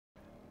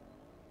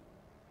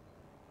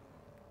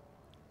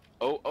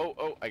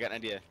I got an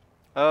idea.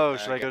 Oh,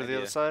 should I got go an to the idea.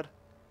 other side?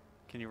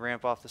 Can you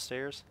ramp off the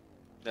stairs?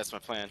 That's my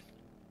plan.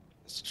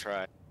 Let's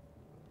try.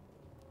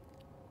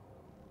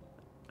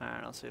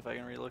 Alright, I'll see if I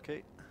can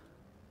relocate.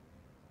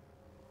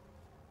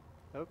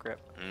 Oh crap.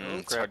 Mm, Oh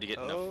it's crap. hard to get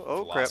enough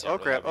Oh crap. velocity Oh out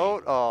of crap. heavy.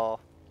 Oh, oh.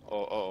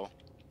 Oh, oh.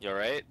 You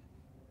alright?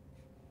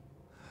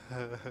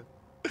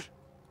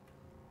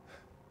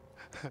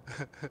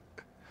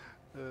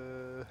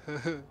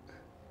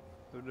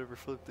 I've never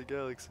flipped a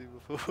galaxy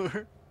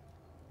before.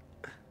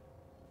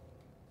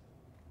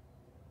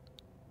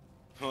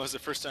 Well, it's the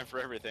first time for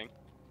everything.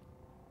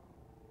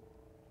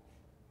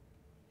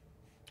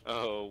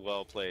 Oh,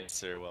 well played,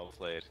 sir. Well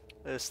played.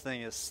 This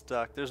thing is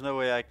stuck. There's no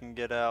way I can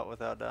get out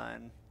without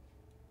dying.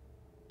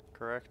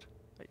 Correct?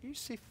 Are you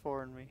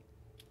C4ing me?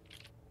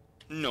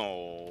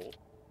 No.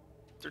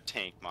 They're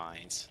tank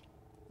mines.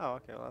 Oh,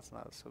 okay. Well, that's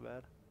not so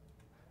bad.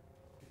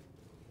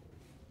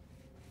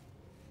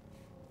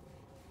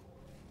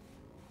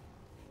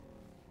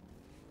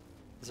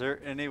 Is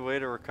there any way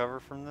to recover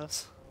from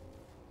this?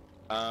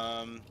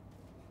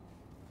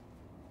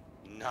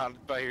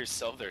 Not by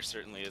yourself, there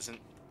certainly isn't.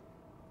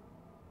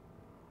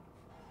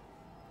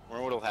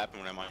 Or what'll happen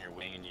when I'm on your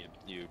wing and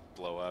you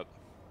blow up?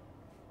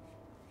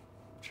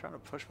 I'm trying to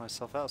push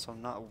myself out so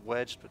I'm not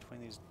wedged between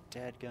these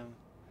dadgum.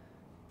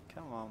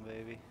 Come on,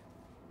 baby.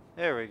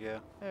 There we go.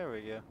 There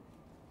we go.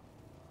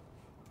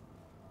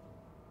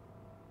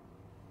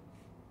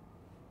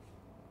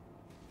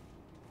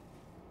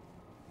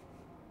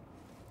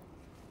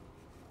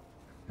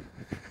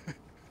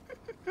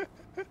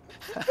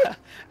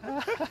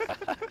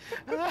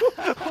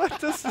 What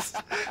does this?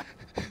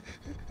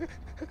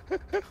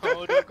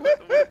 Oh, don't go.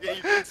 Yeah,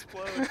 you can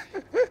explode.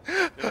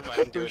 Never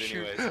mind, do Oh it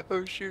shoot! anyways.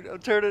 Oh shoot! I'm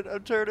turning!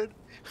 I'm turning!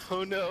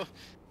 Oh no.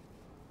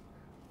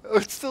 Oh,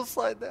 it's still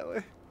sliding that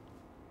way.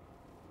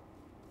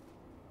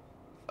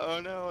 Oh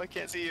no, I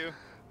can't see you.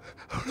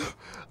 I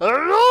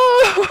don't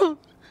know!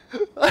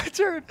 I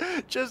turned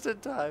just in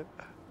time.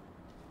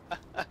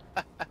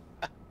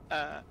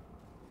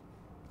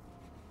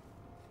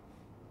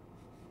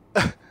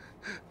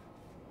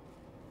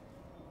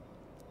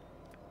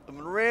 I'm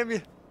gonna ram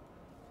you.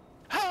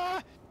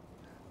 Ah!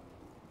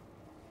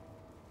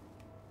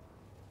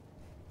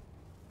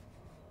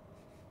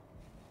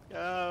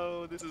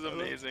 Oh, this is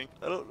amazing.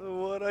 I don't know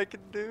what I can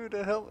do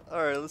to help.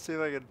 Alright, let's see if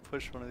I can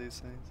push one of these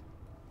things.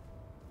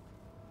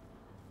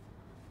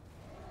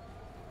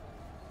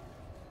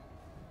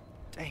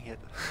 Dang it.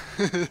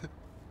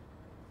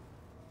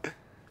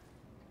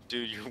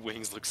 Dude, your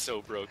wings look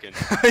so broken.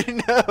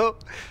 I know.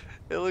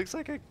 It looks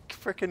like a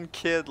freaking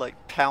kid, like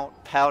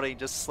pouting,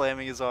 just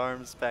slamming his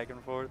arms back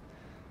and forth.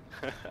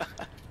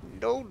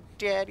 No,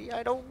 Daddy,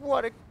 I don't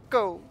want to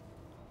go.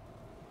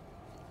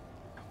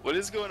 What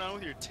is going on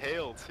with your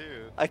tail,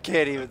 too? I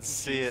can't even I'm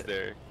see confused it.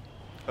 there.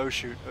 Oh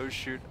shoot! Oh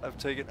shoot! I've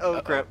taken. Oh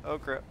Uh-oh. crap! Oh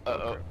crap! Oh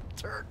Uh-oh. crap!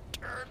 Turn!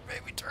 Turn!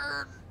 Baby,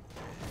 turn!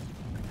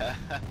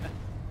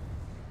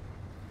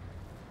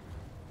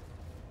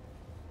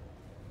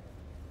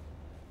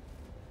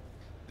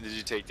 Did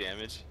you take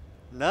damage?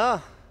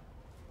 No.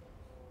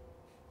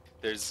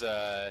 There's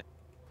there's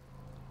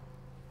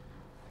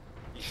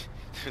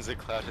a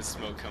cloud of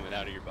smoke coming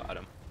out of your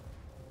bottom.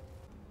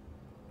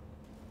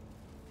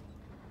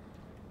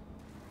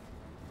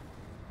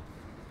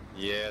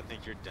 Yeah, I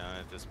think you're done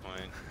at this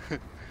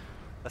point.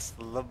 That's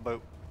the love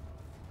boat,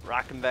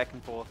 rocking back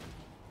and forth.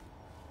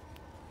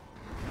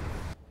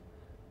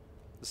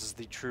 This is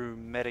the true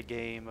meta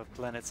game of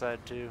PlanetSide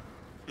 2.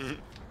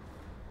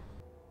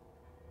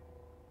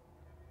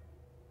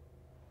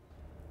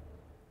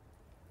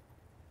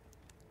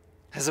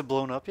 Has it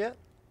blown up yet?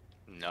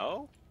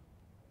 No?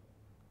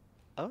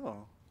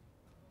 Oh.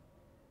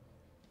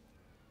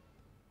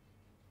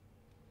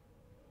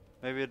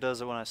 Maybe it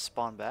does it when I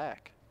spawn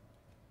back.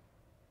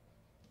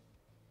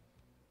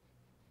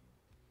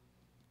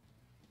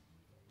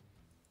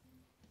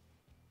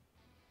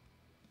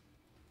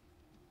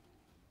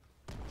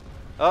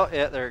 Oh,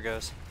 yeah, there it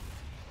goes.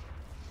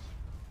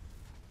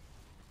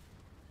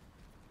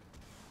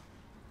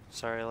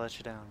 Sorry I let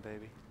you down,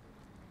 baby.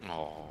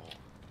 Oh.